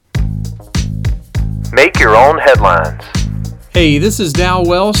Make your own headlines. Hey, this is Dow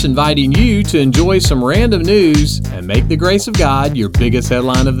Welsh inviting you to enjoy some random news and make the grace of God your biggest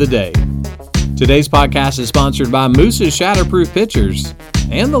headline of the day. Today's podcast is sponsored by Moose's Shatterproof Pictures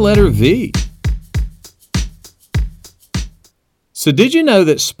and the letter V. So did you know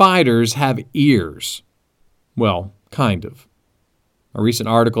that spiders have ears? Well, kind of. A recent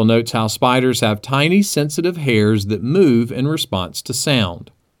article notes how spiders have tiny sensitive hairs that move in response to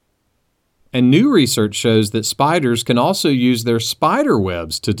sound. And new research shows that spiders can also use their spider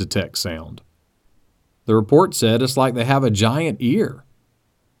webs to detect sound. The report said it's like they have a giant ear.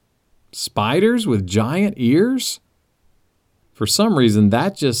 Spiders with giant ears? For some reason,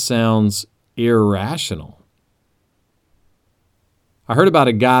 that just sounds irrational. I heard about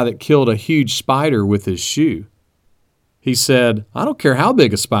a guy that killed a huge spider with his shoe. He said, "I don't care how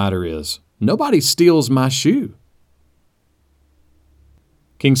big a spider is. Nobody steals my shoe."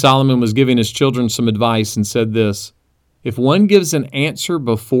 King Solomon was giving his children some advice and said this, "If one gives an answer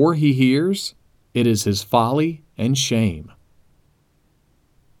before he hears, it is his folly and shame."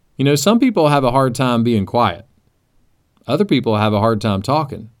 You know, some people have a hard time being quiet. Other people have a hard time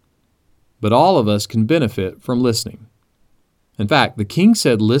talking. But all of us can benefit from listening. In fact, the king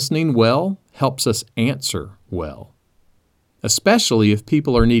said listening well helps us answer well, especially if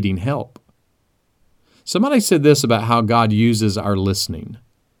people are needing help. Somebody said this about how God uses our listening.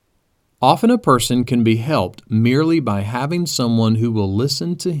 Often a person can be helped merely by having someone who will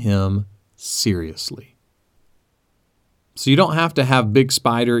listen to him seriously. So you don't have to have big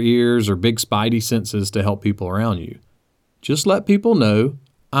spider ears or big spidey senses to help people around you. Just let people know,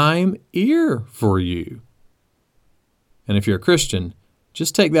 I'm here for you. And if you're a Christian,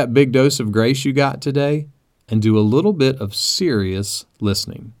 just take that big dose of grace you got today and do a little bit of serious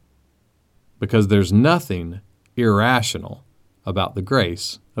listening. Because there's nothing irrational about the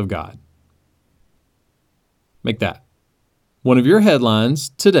grace of God. Make that one of your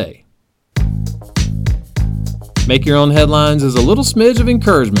headlines today. Make Your Own Headlines is a little smidge of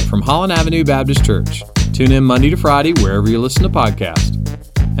encouragement from Holland Avenue Baptist Church. Tune in Monday to Friday wherever you listen to podcasts.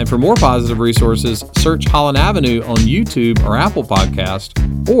 And for more positive resources, search Holland Avenue on YouTube or Apple Podcast,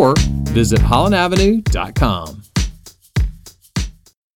 or visit hollandavenue.com.